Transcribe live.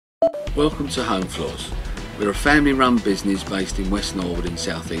Welcome to Home Floors. We're a family-run business based in West Norwood in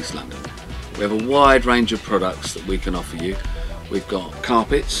South East London. We have a wide range of products that we can offer you. We've got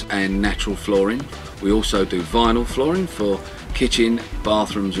carpets and natural flooring. We also do vinyl flooring for kitchen,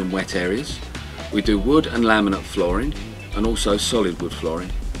 bathrooms and wet areas. We do wood and laminate flooring and also solid wood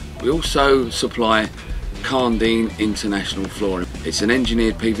flooring. We also supply Carndine International flooring. It's an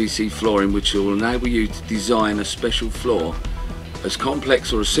engineered PVC flooring which will enable you to design a special floor as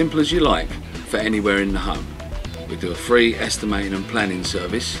complex or as simple as you like for anywhere in the home. We do a free estimating and planning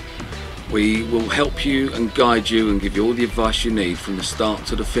service. We will help you and guide you and give you all the advice you need from the start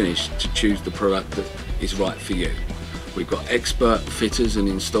to the finish to choose the product that is right for you. We've got expert fitters and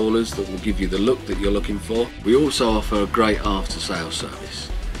installers that will give you the look that you're looking for. We also offer a great after-sales service.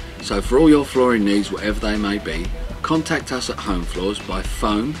 So for all your flooring needs, whatever they may be, contact us at Home Floors by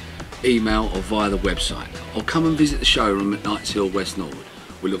phone, email or via the website, or come and visit the showroom at Knights Hill, West Norwood.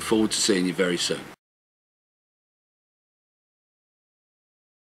 We look forward to seeing you very soon.